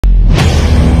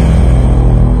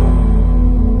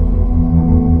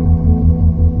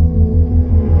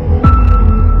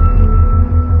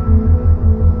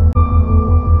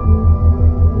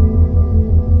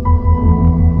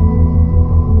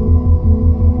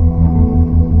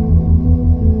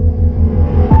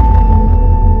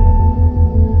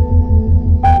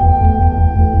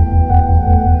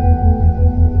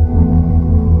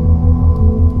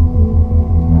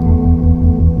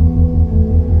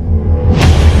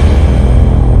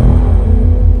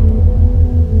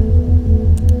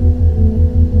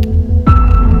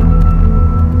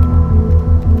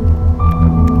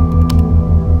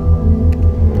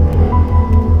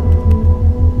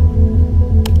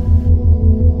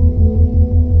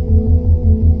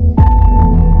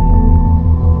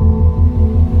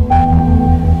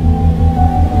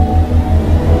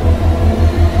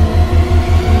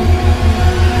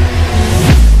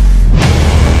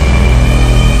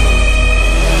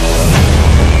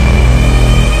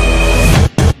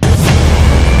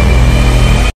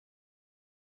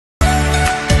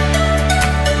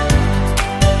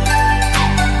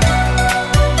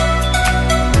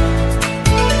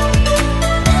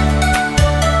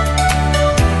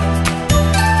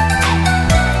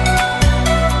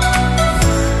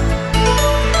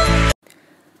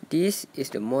This is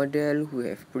the model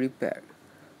we have prepared.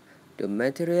 The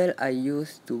material I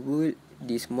used to build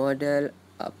this model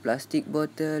are plastic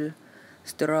bottle,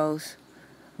 straws,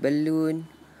 balloon,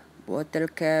 bottle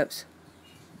caps,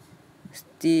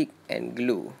 stick and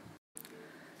glue.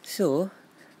 So,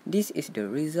 this is the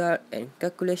result and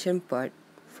calculation part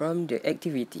from the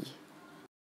activity.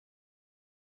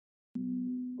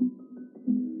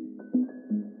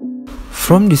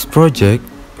 From this project,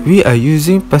 we are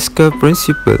using Pascal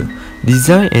principle,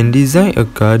 design a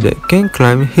car that can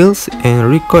climb hills and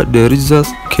record the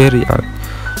results carried out.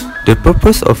 The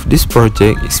purpose of this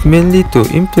project is mainly to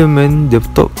implement the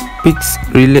topics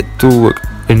related to work,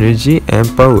 energy and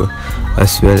power,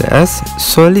 as well as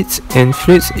solids and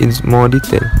fluids in more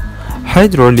detail.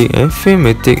 Hydraulic and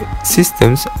pneumatic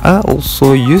systems are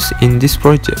also used in this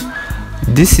project.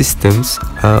 These systems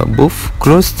are both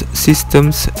closed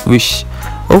systems which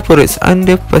operates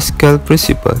under Pascal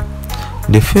principle.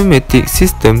 The pneumatic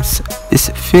systems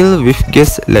is filled with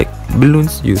gas like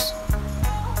balloons used.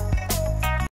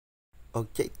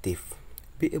 Objective: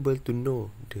 be able to know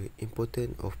the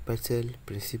importance of Pascal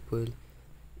principle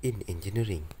in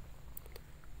engineering.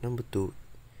 Number 2,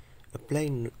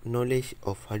 apply knowledge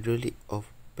of hydraulic of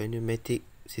pneumatic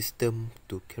system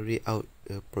to carry out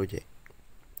a project.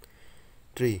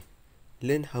 3.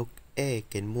 Learn how air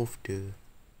can move the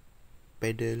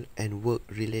pedal and work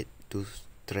related to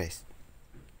stress.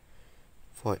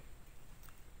 4.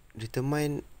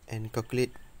 Determine and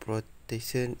calculate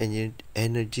rotation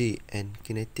energy and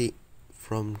kinetic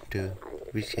from the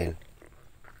vehicle.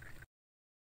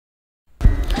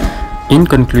 In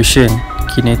conclusion,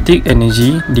 kinetic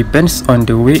energy depends on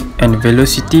the weight and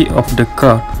velocity of the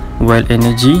car, while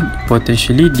energy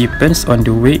potentially depends on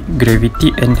the weight,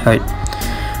 gravity and height.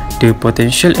 The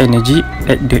potential energy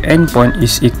at the endpoint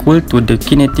is equal to the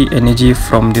kinetic energy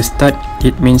from the start.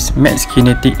 It means max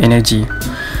kinetic energy.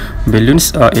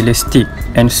 Balloons are elastic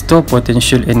and store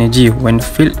potential energy when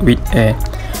filled with air.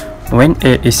 When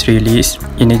air is released,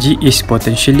 energy is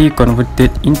potentially converted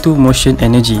into motion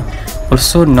energy,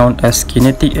 also known as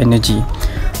kinetic energy.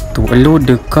 To allow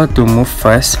the car to move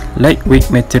fast,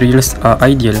 lightweight materials are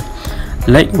ideal.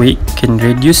 Lightweight can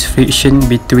reduce friction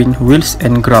between wheels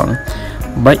and ground.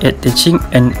 By attaching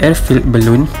an air-filled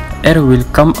balloon, air will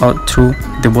come out through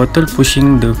the bottle,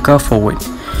 pushing the car forward.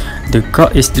 The car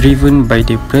is driven by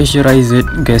the pressurized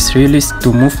gas released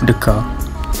to move the car.